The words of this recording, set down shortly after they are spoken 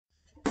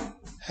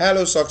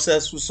Hello,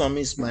 Successful Some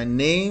is my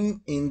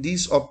name. In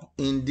this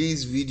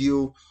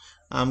video,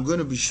 I'm going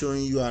to be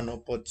showing you an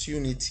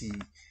opportunity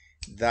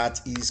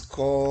that is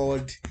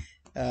called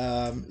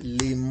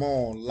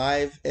Leilmall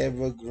Live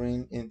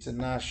Evergreen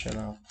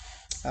International.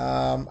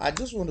 I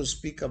just want to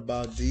speak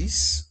about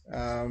this.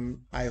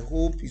 I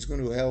hope it's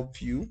going to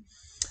help you.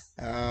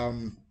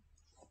 Um,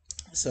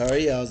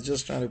 Sorry, I was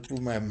just trying to put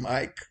my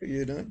mic,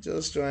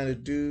 just trying to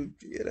do,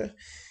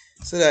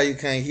 so that you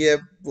can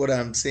hear what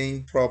I'm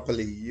saying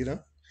properly.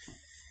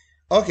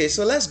 Okay,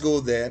 so let's go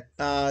there.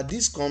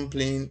 This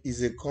complaint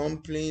is a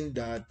complaint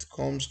that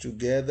comes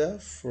together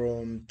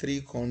from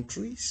three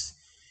countries.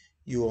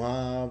 You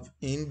have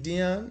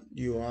India,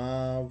 you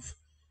have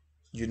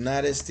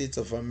United States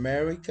of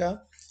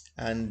America,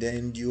 and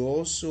then you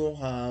also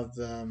have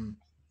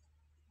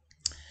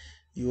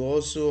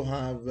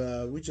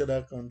which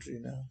other country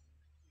now?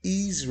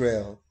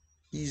 Israel.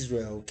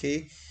 Israel,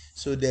 okay?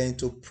 So they're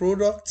into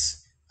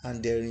products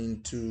and they're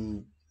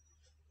into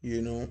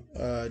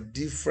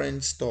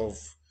different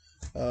stuff.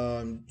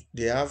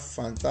 They have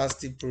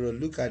fantastic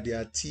product. Look at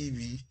their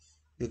TV.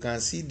 You can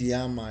see the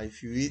hammer.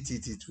 If you hit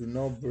it, it will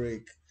not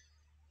break.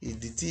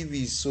 If the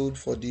TV is sold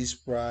for this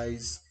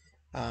price,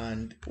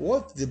 and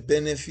what the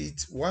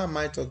benefit? Why am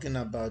I talking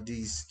about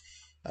this?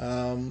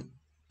 Um,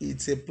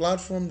 it's a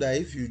platform that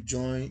if you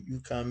join, you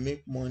can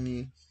make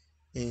money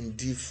in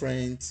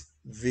different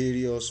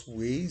various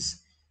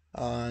ways,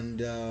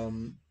 and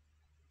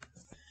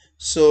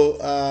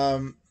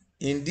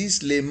in this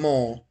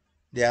Leilmall,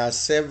 there are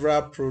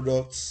several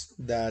products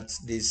that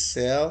they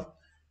sell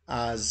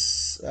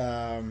as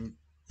a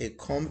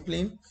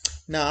company.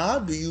 Now, how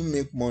do you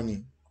make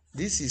money?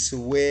 This is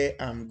where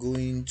I'm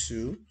going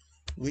to,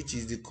 which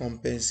is the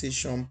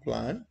compensation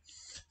plan.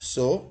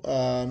 So,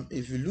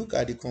 if you look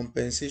at the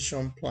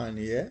compensation plan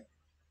here,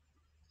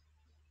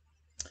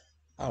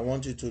 I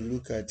want you to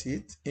look at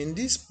it. In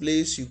this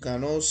place, you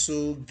can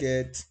also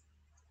get.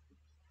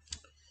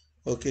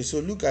 Okay, so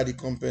look at the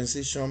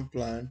compensation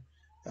plan.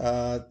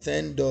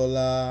 $10,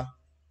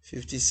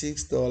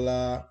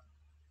 $56.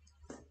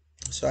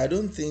 So I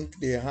don't think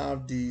they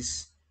have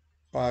this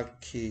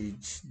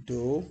package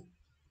though.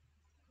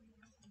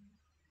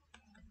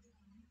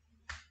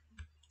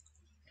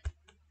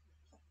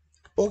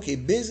 Okay,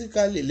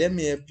 basically, let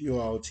me help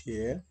you out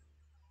here.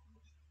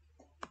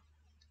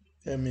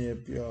 There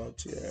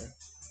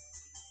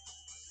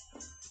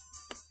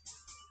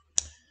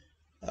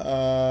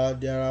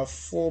are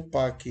four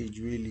package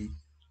really.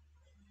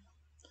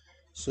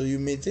 So you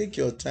may take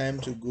your time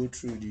to go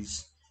through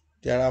this.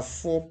 There are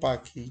four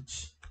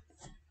package.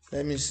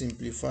 Let me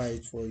simplify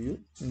it for you.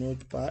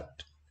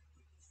 Notepad.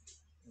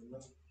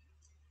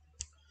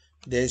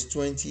 There's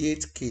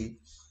 28K.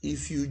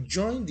 If you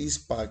join this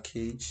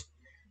package,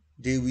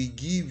 they will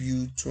give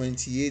you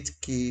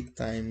 28K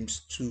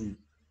times 2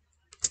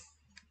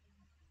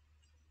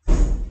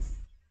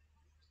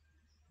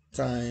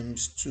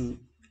 times 2.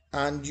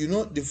 And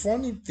the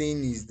funny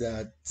thing is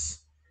that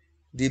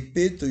they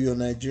pay to your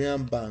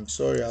Nigerian bank.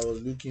 Sorry, I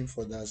was looking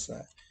for that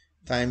side.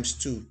 Times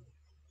 2.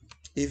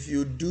 If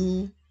you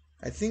do,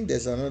 I think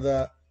there's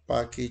another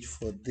package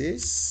for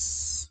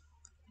this.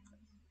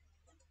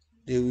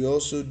 They will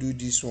also do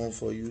this one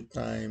for you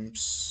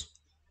times,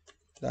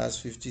 that's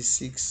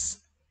 56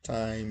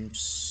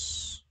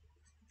 times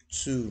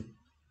 2.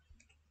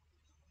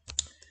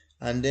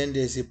 And then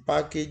there's a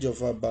package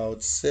of about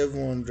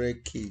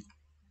 700K.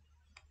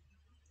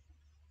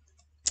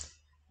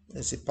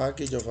 There's a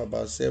package of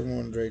about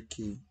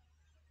 700K.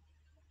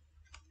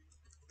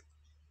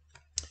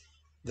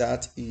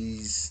 That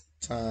is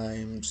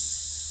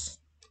times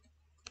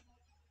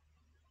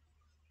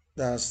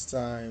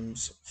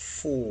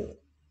 4.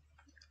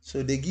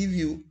 So they give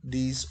you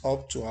this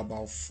up to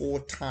about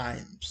 4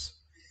 times.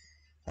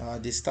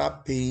 They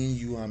start paying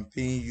you and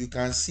paying. You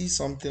can see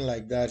something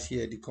like that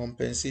here, the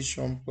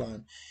compensation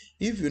plan.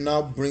 If you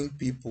now bring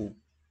people,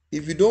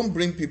 if you don't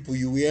bring people,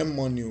 you will earn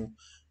money.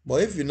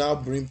 But if you now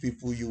bring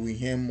people, you will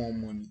earn more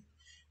money.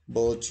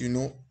 But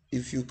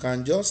if you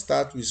can just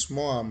start with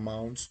small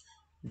amounts,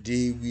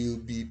 they will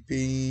be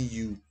paying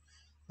you.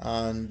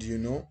 And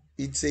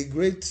it's a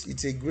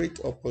great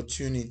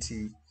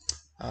opportunity.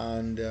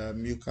 And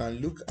you can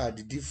look at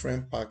the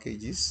different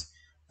packages.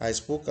 I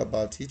spoke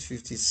about it: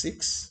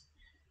 56,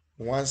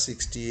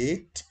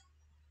 168,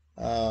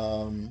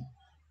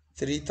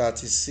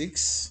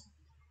 336,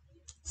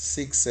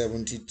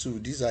 672.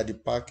 These are the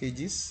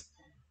packages.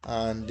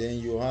 And then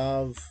you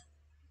have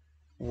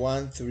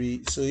 1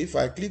 3. So if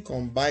I click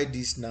on buy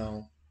this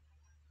now,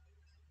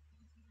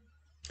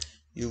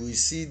 you will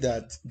see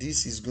that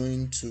this is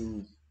going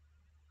to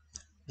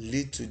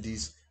lead to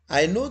this.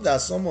 I know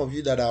that some of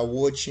you that are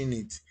watching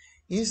it,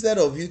 instead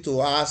of you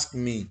to ask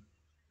me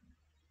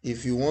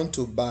if you want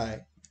to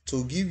buy,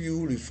 to give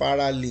you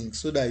referral link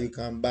so that you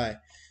can buy,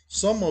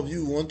 some of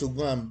you want to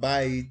go and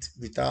buy it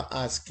without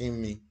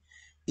asking me.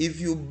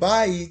 If you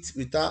buy it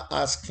without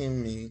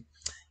asking me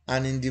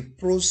and in the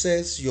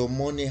process your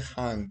money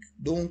hang,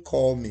 don't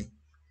call me.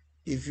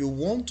 If you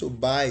want to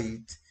buy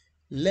it,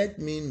 let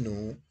me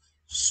know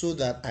so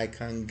that I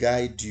can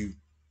guide you,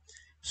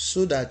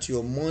 so that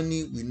your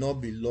money will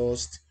not be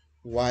lost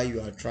while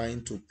you are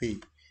trying to pay.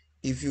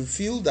 If you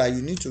feel that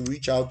you need to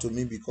reach out to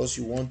me because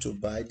you want to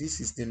buy, this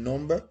is the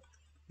number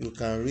you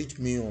can reach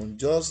me on.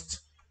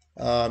 Just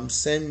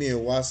send me a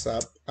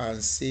WhatsApp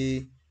and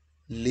say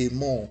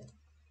Leilmall,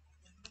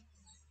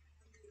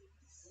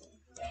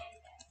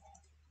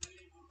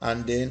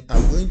 and then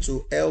I'm going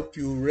to help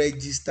you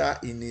register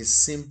in a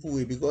simple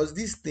way, because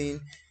this thing,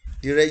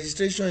 the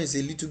registration is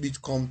a little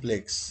bit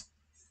complex.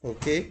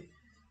 Okay,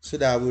 so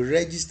that I will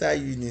register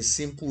you in a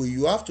simple way.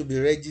 You have to be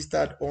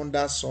registered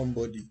under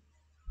somebody.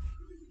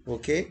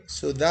 Okay,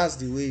 so that's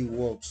the way it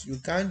works. You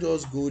can't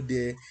just go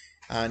there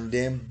and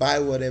then buy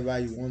whatever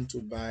you want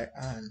to buy.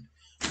 And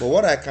but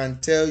what I can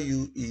tell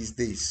you is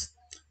this: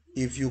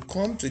 if you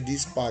come to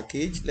this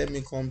package, let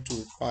me come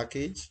to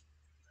package,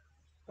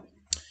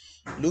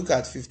 look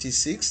at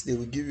 56. They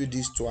will give you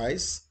this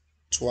twice,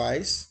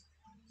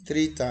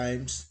 three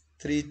times,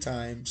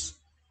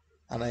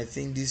 and I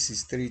think this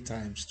is three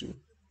times too,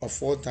 or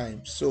four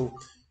times. So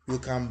you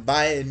can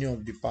buy any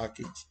of the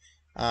package,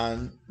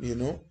 and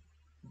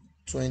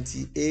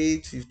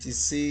 28,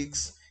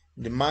 56,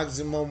 the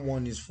maximum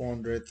one is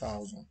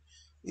 400,000.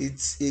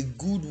 It's a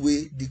good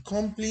way. The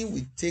company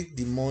will take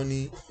the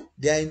money.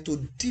 They are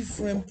into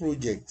different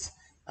projects: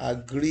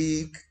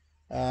 agric,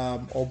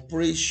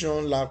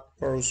 operation,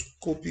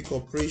 laparoscopic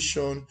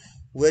operation,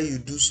 where you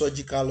do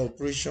surgical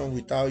operation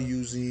without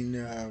using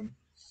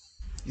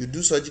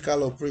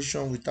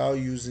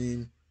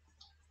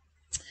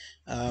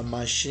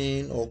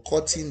machine, or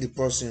cutting the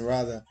person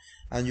rather.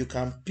 And you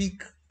can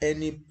pick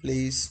any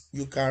place.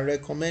 You can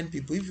recommend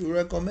people. If you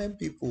recommend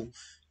people,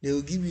 they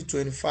will give you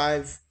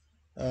 25.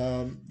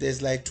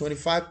 There's like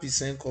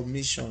 25%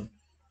 commission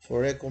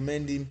for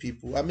recommending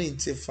people. I mean,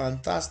 it's a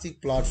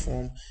fantastic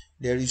platform.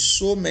 There is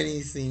so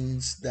many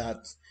things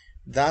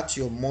that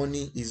your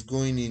money is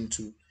going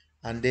into,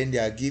 and then they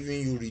are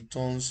giving you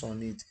returns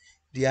on it.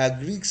 The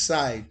agric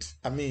side,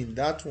 I mean,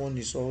 that one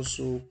is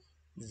also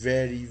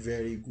very,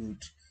 very good.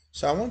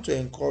 So I want to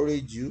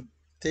encourage you,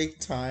 take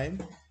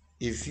time.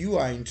 If you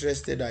are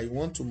interested that you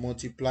want to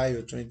multiply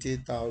your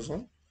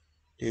 28,000,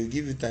 they will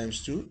give you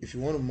times 2. If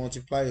you want to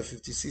multiply your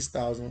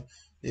 56,000,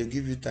 they will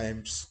give you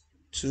times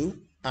 2.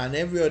 And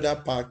every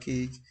other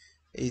package,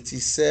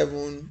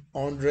 87,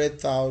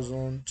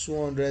 100,000,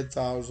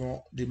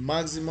 200,000, the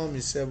maximum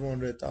is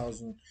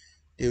 700,000.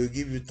 They will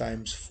give you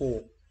times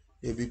 4.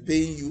 They'll be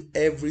paying you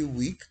every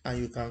week, and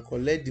you can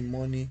collect the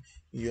money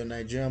in your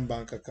Nigerian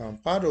bank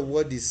account. Part of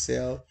what they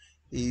sell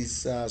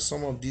is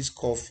some of this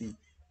coffee.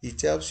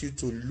 It helps you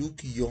to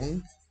look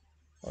young.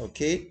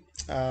 Okay,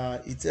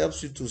 it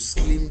helps you to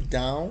slim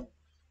down.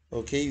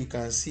 Okay, you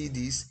can see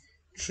this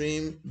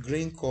trim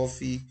green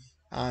coffee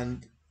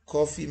and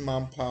coffee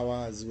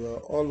manpower as well.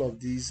 All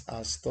of these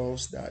are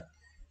stuffs that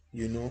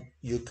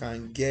you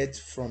can get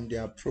from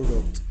their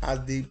product.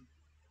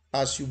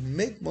 As you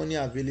make money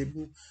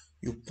available,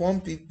 you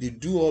pump it, they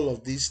do all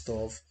of this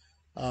stuff.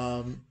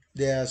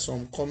 There are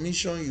some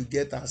commission you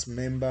get as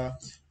member,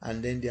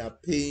 and then they are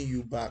paying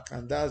you back,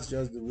 and that's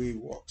just the way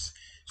it works.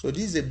 So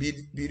this is a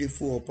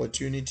beautiful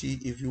opportunity.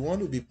 If you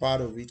want to be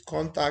part of it,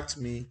 contact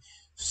me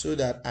so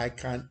that I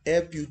can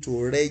help you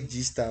to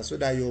register, so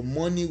that your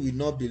money will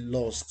not be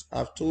lost.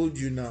 I've told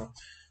you now,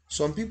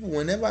 some people,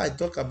 whenever I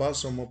talk about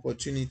some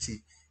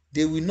opportunity,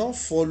 they will not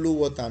follow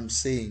what I'm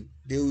saying.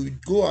 They will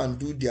go and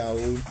do their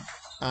own,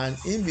 and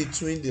in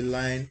between the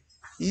line,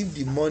 if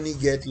the money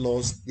get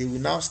lost, they will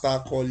now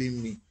start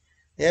calling me,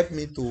 help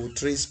me to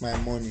trace my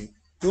money.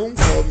 Don't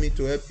call me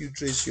to help you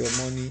trace your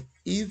money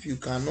if you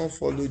cannot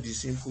follow the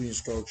simple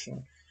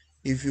instruction.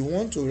 If you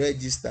want to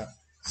register,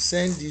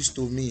 send this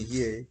to me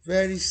here.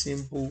 Very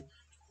simple.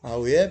 I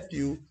will help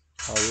you.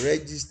 I will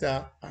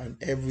register and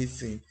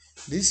everything.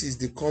 This is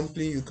the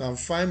company. You can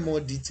find more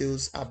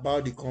details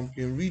about the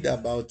company, read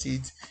about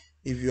it.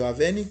 If you have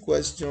any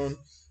question,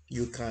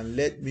 you can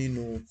let me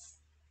know,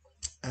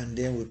 and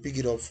then we'll pick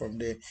it up from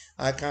there.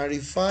 I can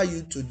refer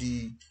you to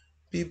the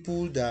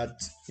people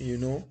that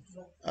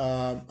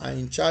are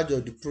in charge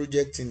of the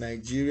project in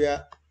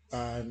Nigeria,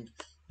 and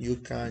you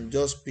can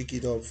just pick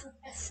it up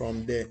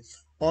from there.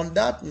 On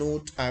that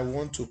note, I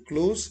want to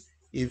close.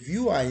 If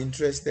you are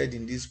interested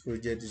in this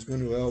project, it's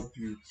going to help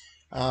you.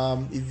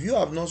 If you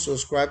have not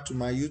subscribed to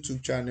my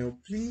YouTube channel,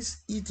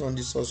 please hit on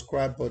the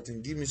subscribe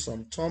button, give me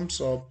some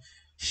thumbs up,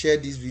 share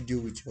this video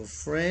with your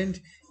friend.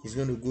 It's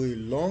going to go a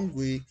long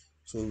way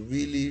to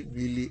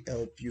really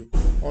help you.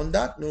 On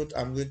that note,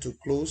 I'm going to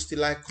close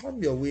till I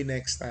come your way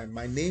next time.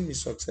 My name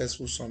is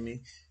Successful Somi,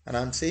 and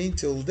I'm saying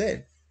till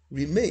then,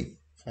 remain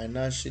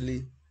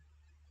financially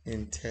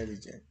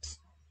intelligent.